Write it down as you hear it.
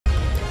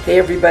Hey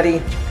everybody,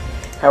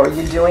 how are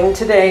you doing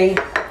today?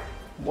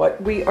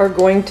 What we are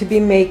going to be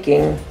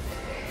making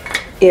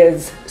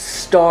is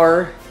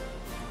star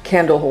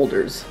candle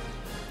holders.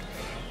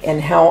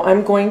 And how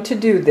I'm going to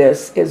do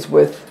this is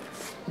with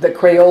the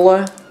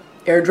Crayola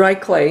air dry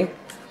clay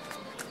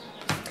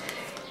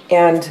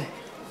and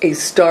a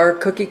star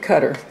cookie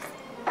cutter,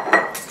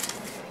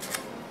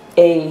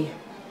 a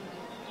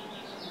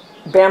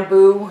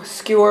bamboo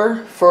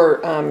skewer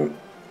for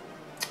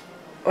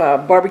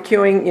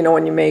barbecuing, you know,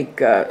 when you make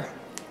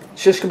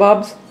shish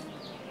kebabs.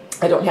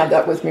 I don't have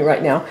that with me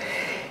right now.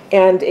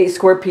 And a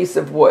square piece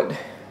of wood.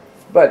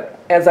 But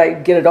as I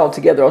get it all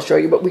together, I'll show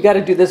you. But we got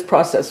to do this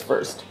process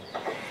first.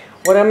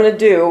 What I'm going to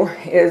do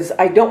is,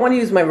 I don't want to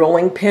use my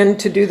rolling pin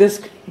to do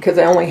this because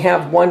I only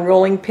have one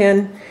rolling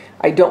pin.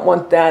 I don't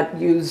want that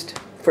used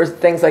for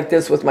things like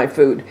this with my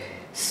food.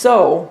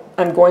 So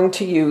I'm going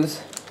to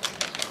use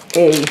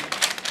a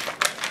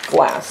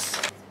glass.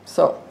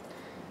 So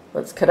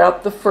let's cut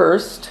out the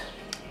first.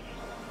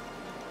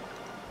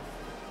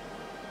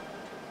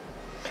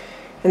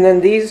 And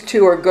then these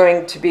two are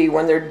going to be,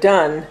 when they're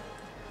done,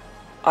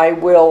 I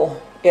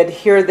will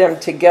adhere them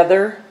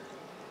together,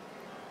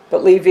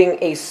 but leaving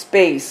a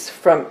space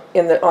from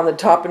on the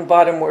top and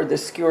bottom where the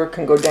skewer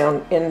can go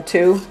down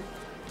into.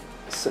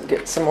 So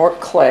get some more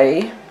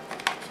clay.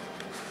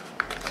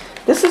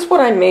 This is what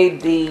I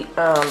made the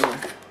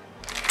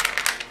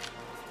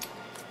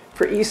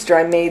for Easter.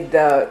 I made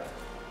the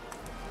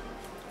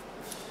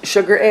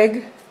sugar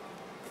egg.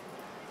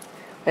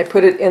 I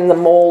put it in the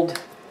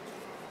mold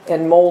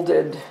and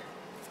molded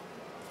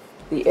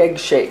the egg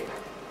shape.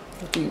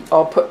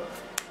 I'll put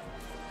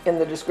in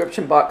the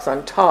description box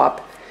on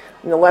top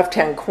in the left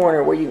hand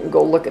corner where you can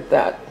go look at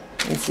that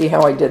and see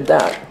how I did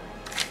that.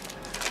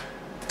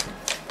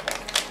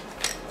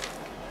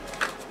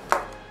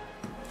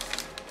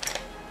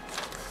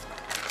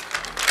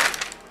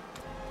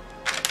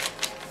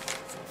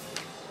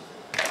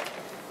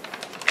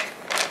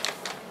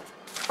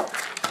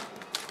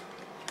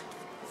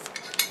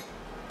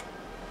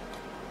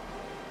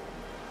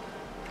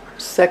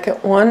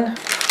 Second one.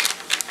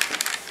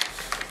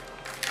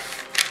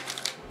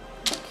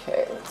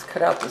 Okay, let's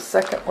cut out the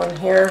second one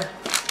here.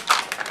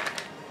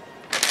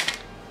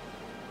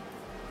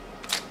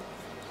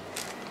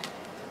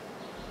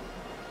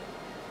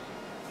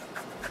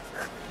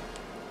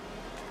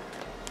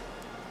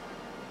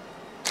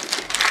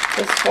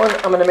 This one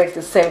I'm going to make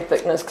the same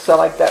thickness because I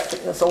like that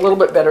thickness a little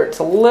bit better. It's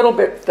a little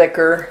bit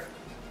thicker.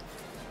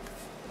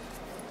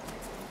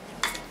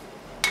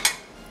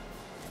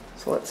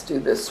 So let's do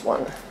this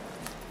one.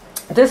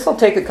 This will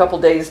take a couple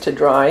days to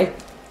dry.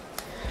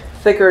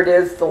 Thicker it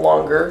is, the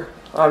longer,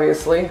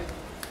 obviously.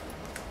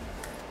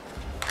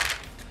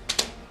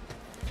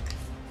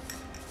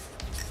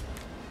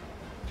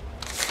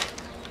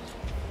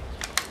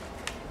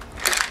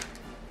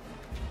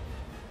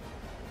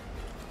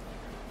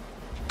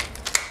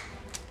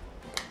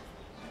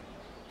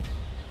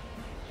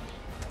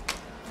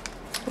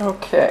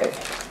 Okay,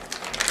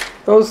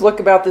 those look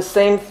about the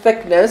same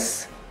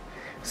thickness.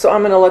 So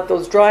I'm going to let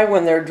those dry.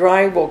 When they're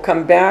dry, we'll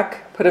come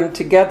back, put them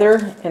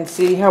together, and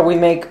see how we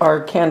make our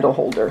candle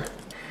holder.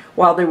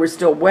 While they were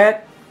still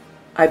wet,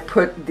 I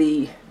put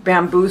the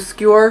bamboo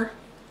skewer,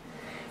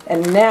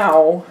 and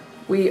now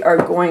we are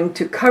going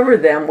to cover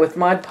them with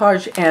Mod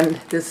Podge and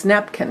this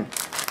napkin.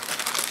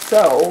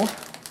 So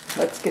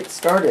let's get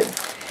started.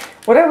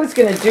 What I was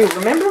going to do,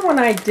 remember when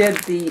I did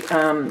the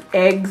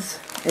eggs,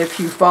 if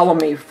you follow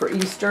me, for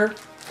Easter?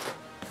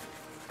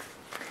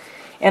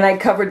 And I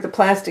covered the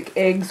plastic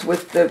eggs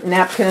with the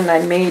napkin and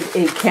I made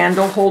a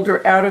candle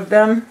holder out of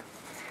them.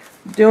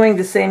 Doing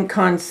the same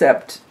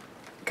concept.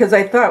 Because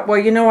I thought, well,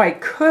 you know, I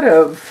could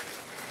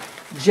have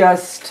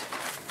just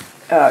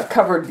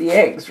covered the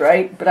eggs,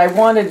 right? But I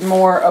wanted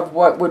more of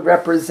what would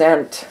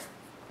represent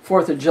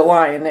 4th of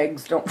July, and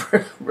eggs don't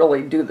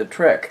really do the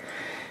trick.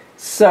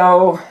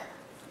 So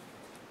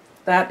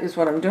that is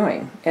what I'm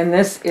doing. And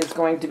this is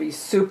going to be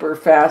super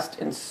fast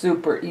and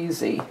super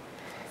easy.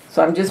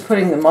 So I'm just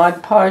putting the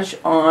Mod Podge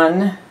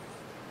on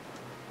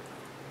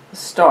the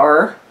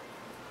star.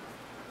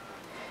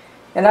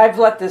 And I've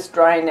let this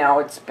dry now.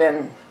 It's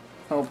been,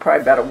 oh,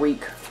 probably about a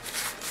week.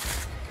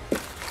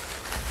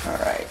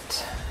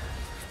 Alright.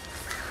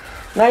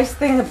 Nice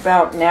thing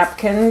about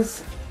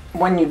napkins,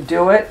 when you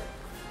do it,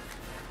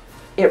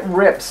 it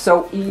rips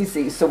so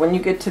easy. So when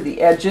you get to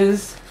the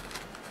edges,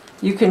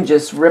 you can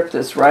just rip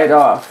this right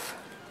off.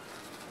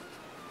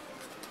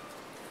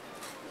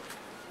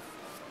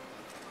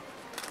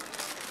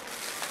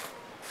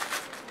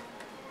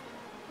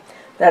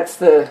 That's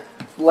the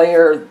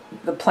layer,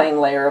 the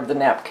plain layer of the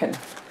napkin.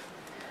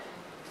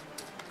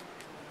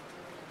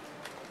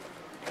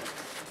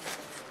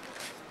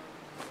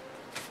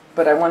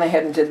 But I went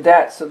ahead and did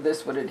that so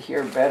this would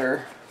adhere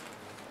better.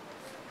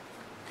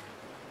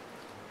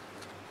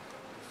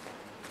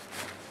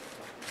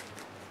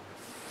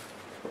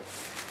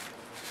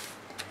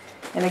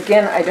 And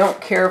again, I don't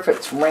care if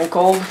it's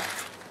wrinkled.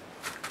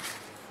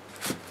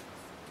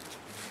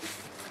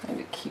 I'm going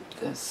to keep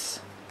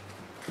this.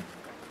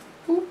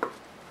 Oop.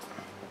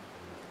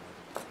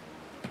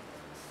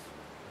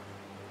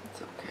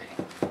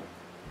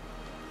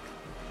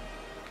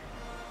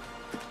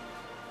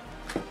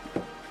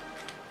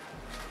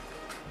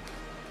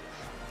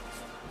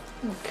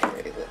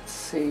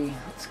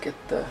 get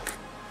the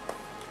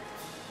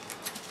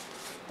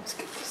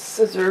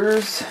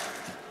scissors.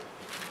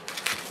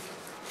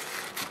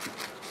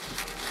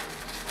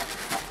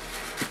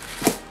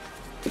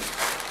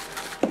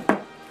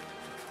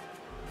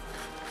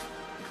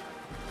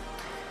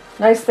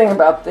 Nice thing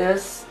about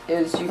this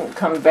is you can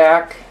come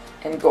back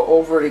and go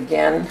over it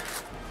again.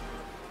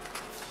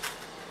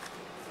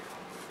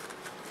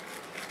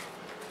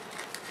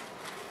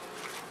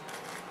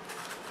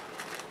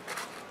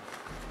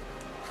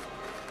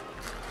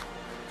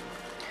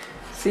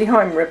 See how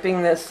I'm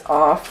ripping this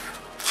off?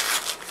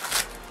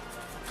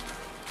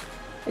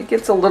 It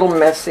gets a little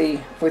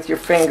messy with your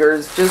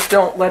fingers. Just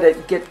don't let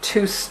it get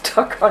too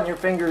stuck on your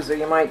fingers or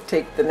you might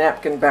take the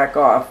napkin back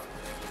off.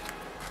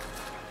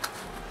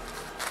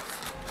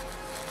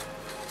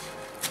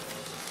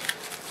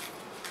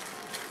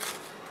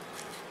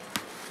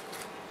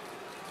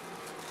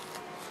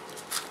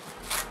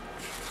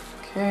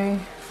 Okay,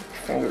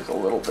 finger's a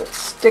little bit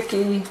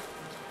sticky.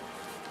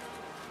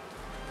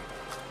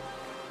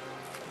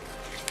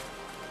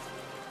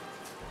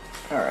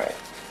 All right,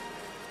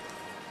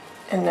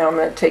 and now I'm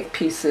going to take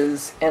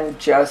pieces and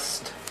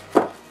just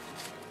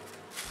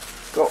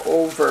go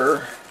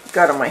over.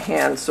 Got on my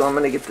hand, so I'm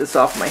going to get this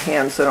off my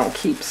hand so I don't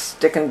keep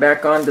sticking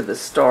back onto the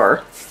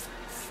star.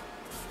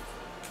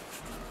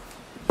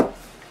 Okay,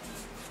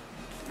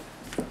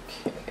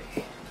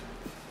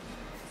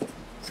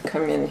 let's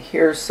come in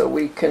here so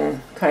we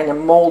can kind of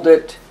mold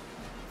it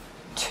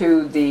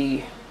to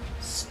the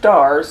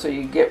star so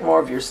you get more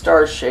of your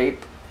star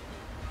shape.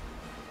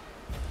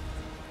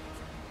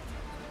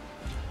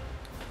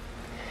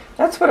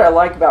 That's what I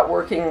like about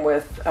working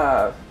with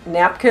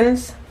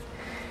napkins.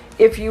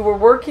 If you were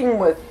working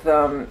with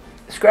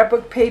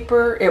scrapbook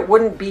paper, it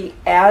wouldn't be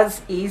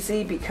as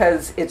easy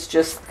because it's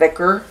just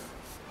thicker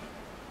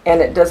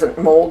and it doesn't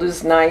mold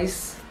as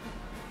nice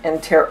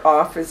and tear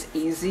off as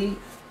easy.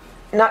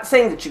 Not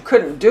saying that you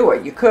couldn't do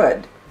it, you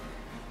could,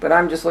 but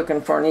I'm just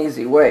looking for an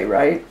easy way,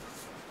 right?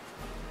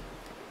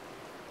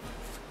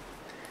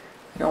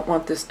 I don't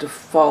want this to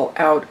fall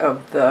out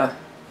of the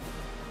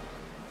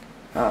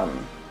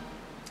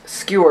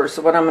skewer.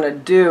 So what I'm going to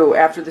do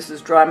after this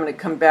is dry, I'm going to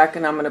come back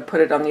and I'm going to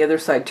put it on the other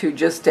side too,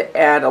 just to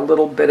add a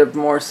little bit of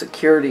more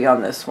security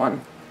on this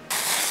one.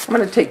 I'm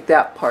going to take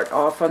that part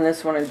off on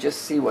this one and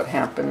just see what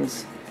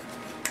happens.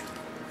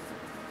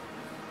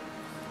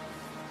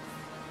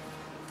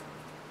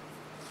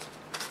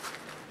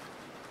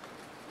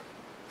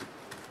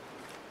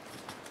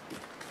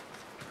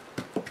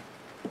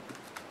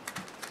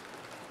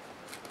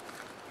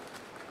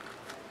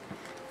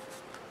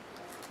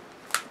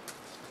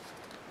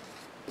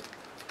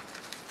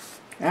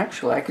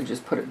 Actually, I could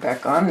just put it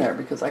back on there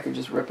because I could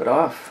just rip it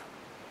off.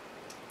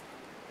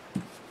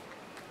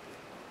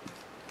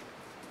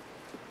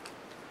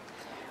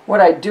 What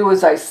I do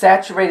is I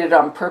saturate it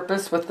on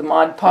purpose with the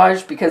Mod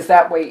Podge because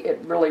that way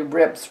it really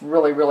rips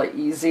really, really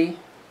easy.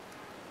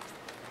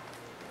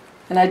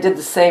 And I did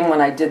the same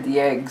when I did the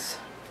eggs.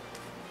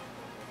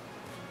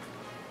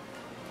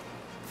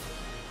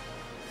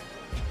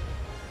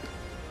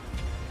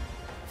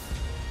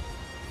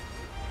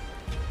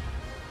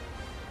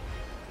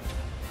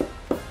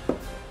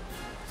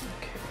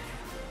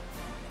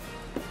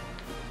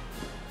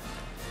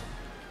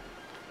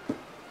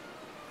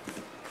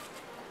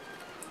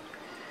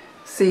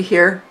 See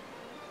here,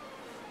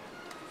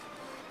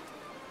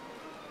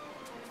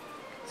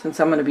 since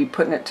I'm going to be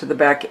putting it to the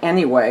back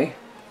anyway,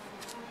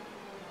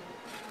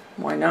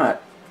 why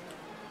not?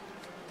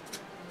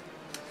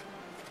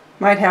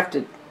 Might have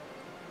to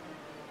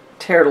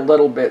tear it a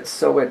little bit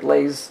so it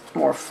lays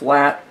more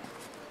flat.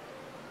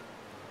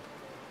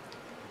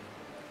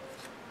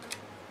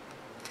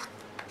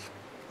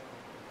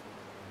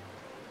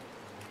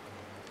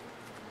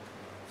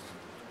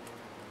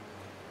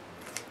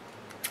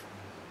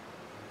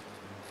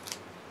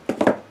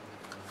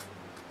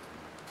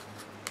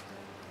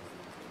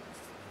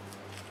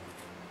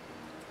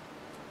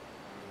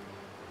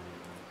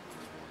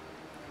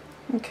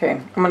 Okay,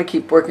 I'm going to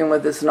keep working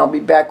with this and I'll be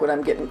back when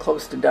I'm getting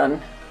close to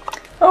done.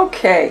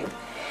 Okay,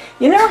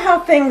 you know how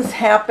things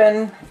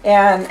happen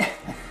and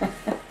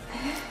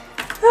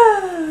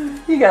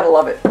you gotta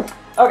love it.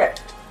 Okay,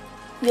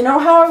 you know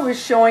how I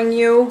was showing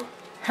you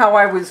how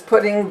I was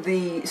putting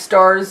the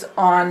stars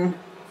on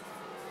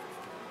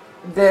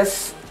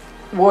this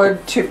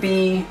wood to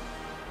be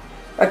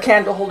a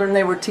candle holder and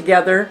they were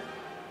together?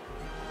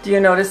 Do you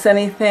notice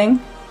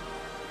anything?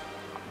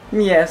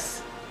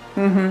 Yes.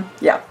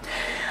 Yeah.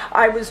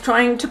 I was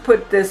trying to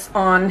put this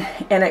on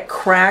and it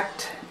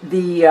cracked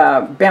the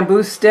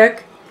bamboo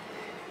stick.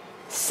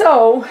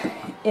 So,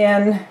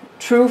 in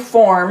true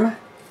form,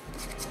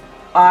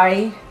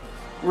 I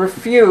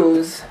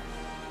refuse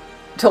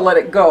to let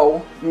it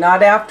go.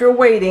 Not after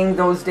waiting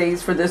those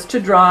days for this to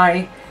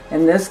dry.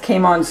 And this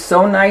came on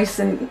so nice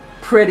and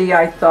pretty,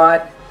 I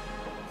thought.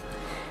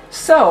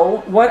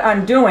 So, what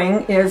I'm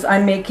doing is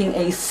I'm making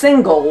a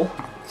single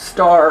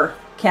star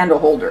candle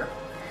holder.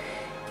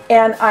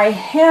 And I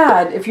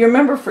had, if you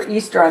remember for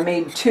Easter, I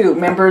made two.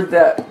 Remember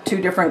the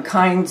two different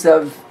kinds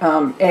of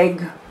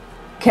egg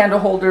candle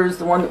holders,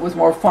 the one that was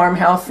more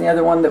farmhouse and the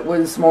other one that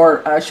was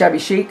more shabby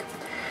chic.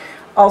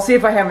 I'll see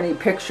if I have any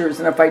pictures,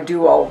 and if I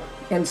do, I'll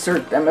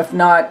insert them. If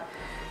not,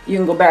 you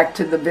can go back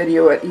to the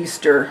video at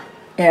Easter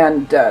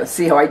and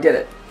see how I did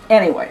it.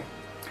 Anyway,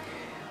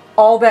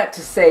 all that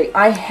to say,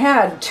 I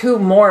had 2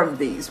 more of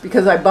these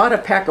because I bought a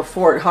pack of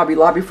 4 at Hobby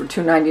Lobby for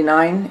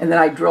 $2.99, and then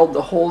I drilled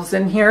the holes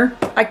in here.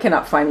 I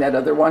cannot find that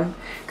other one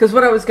because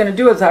what I was going to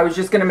do is I was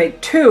just going to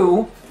make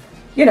 2,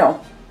 you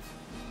know,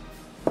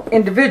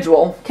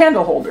 individual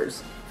candle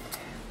holders.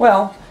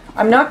 Well,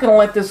 I'm not going to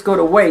let this go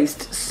to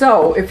waste.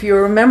 So if you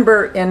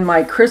remember in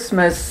my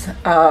Christmas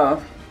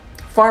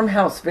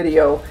farmhouse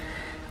video,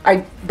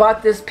 I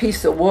bought this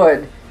piece of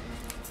wood,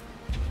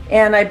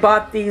 and I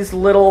bought these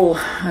little,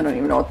 I don't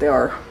even know what they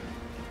are.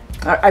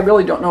 I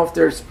really don't know if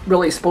they're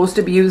really supposed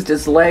to be used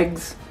as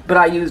legs, but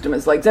I used them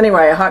as legs.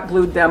 Anyway, I hot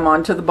glued them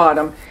onto the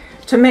bottom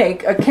to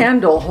make a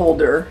candle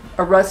holder,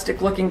 a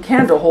rustic looking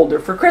candle holder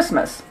for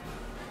Christmas.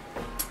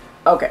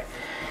 Okay,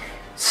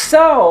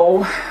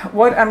 so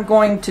what I'm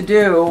going to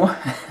do,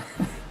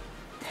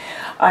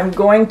 I'm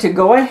going to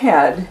go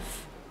ahead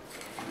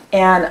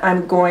and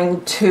I'm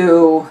going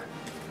to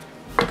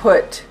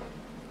put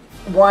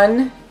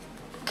 1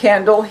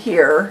 candle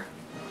here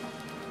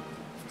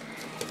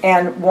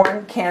and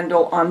 1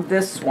 candle on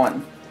this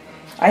one.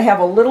 I have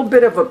a little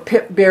bit of a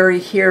pip berry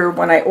here.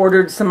 When I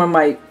ordered some of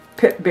my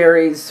pip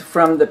berries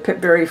from the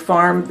Pip Berry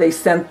Farm, they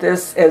sent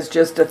this as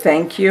just a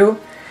thank you.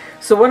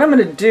 So what I'm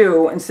going to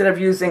do, instead of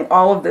using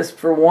all of this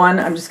for 1,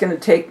 I'm just going to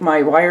take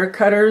my wire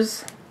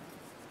cutters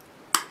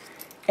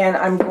and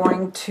I'm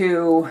going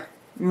to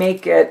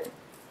make it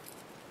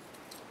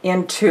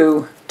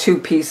into 2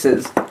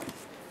 pieces.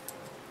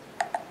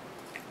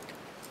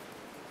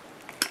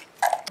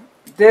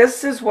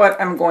 This is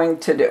what I'm going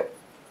to do.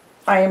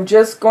 I am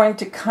just going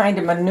to kind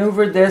of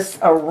maneuver this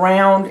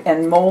around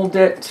and mold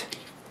it.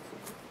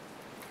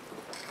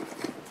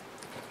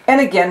 And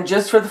again,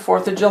 just for the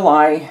 4th of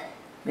July.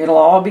 It'll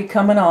all be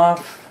coming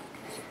off.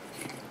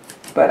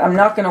 But I'm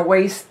not going to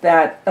waste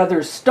that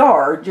other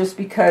star just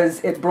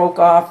because it broke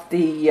off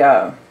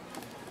the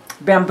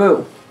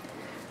bamboo.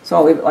 So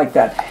I'll leave it like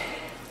that.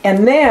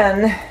 And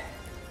then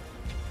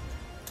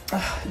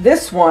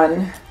this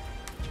one,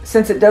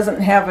 since it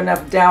doesn't have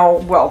enough dowel,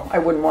 well, I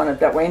wouldn't want it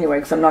that way anyway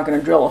because I'm not going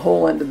to drill a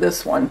hole into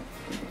this one.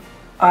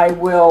 I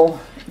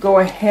will go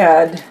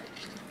ahead,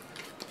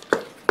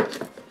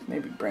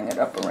 maybe bring it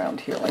up around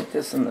here like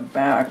this in the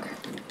back.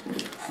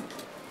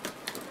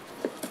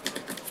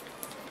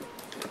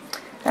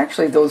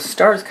 Actually, those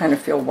stars kind of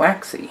feel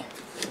waxy.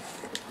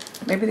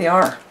 Maybe they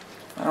are.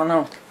 I don't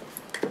know.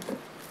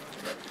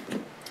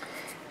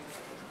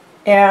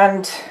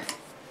 And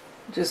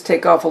just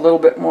take off a little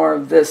bit more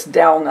of this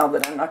dowel now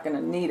that I'm not going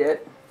to need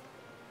it.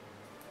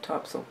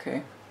 Top's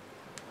okay.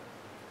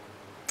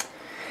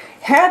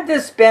 Had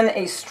this been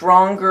a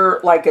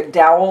stronger, like a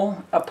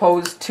dowel,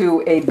 opposed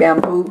to a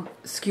bamboo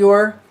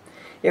skewer,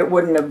 it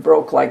wouldn't have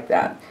broke like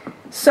that.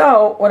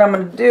 So what I'm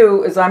going to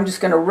do is I'm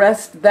just going to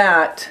rest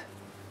that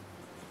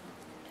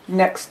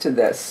next to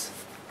this.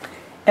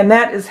 And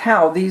that is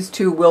how these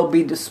 2 will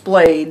be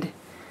displayed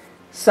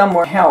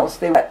somewhere else.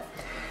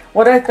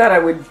 What I thought I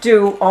would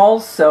do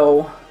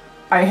also,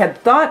 I had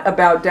thought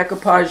about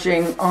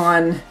decoupaging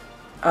on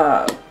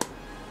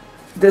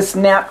this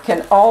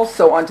napkin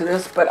also onto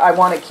this, but I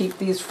want to keep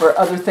these for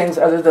other things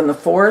other than the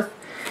 4th.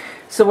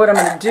 So what I'm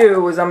going to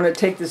do is I'm going to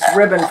take this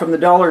ribbon from the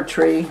Dollar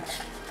Tree,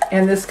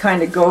 and this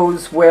kind of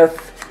goes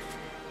with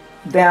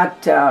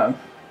that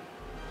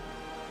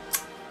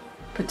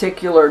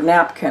particular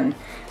napkin.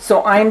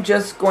 So I'm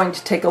just going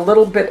to take a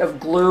little bit of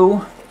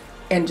glue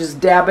and just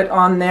dab it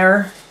on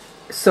there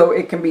so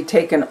it can be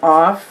taken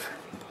off.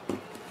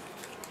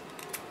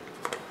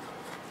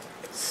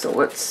 So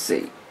let's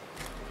see.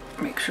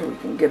 Make sure we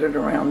can get it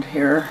around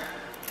here.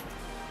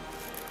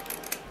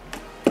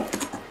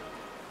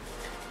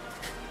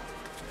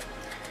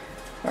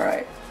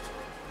 Alright.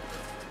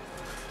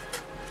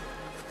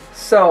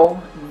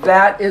 So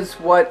that is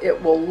what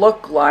it will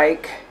look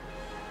like.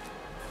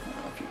 I don't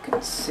know if you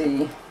can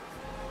see.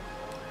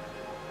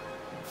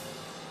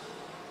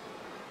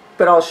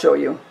 But I'll show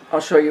you.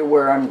 I'll show you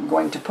where I'm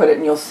going to put it,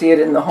 and you'll see it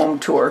in the home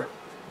tour.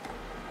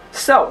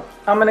 So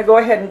I'm going to go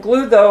ahead and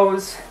glue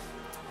those.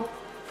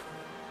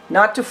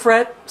 Not to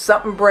fret,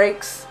 something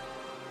breaks.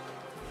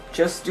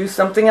 Just do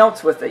something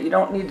else with it. You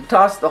don't need to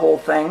toss the whole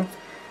thing.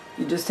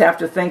 You just have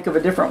to think of a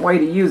different way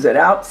to use it.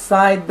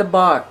 Outside the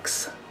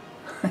box.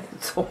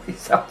 It's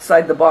always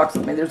outside the box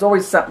with me. There's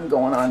always something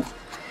going on.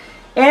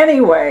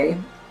 Anyway,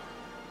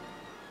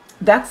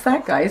 that's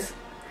that, guys.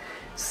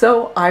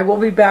 So I will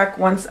be back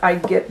once I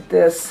get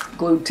this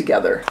glued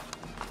together.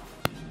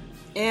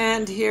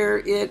 And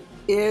here it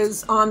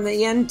is on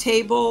the end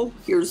table.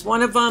 Here's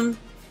one of them,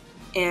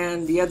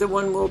 and the other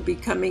one will be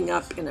coming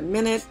up in a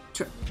minute.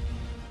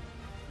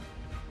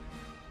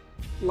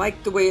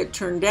 Like the way it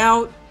turned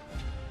out,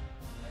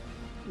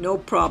 no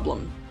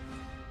problem.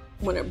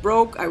 When it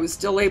broke, I was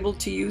still able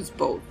to use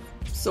both.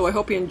 So I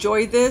hope you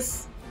enjoy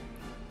this,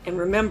 and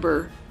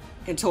remember,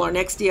 Until our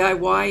next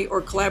DIY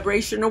or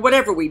collaboration or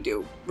whatever we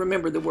do,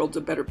 remember the world's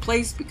a better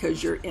place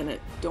because you're in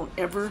it. Don't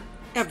ever,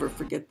 ever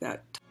forget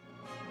that.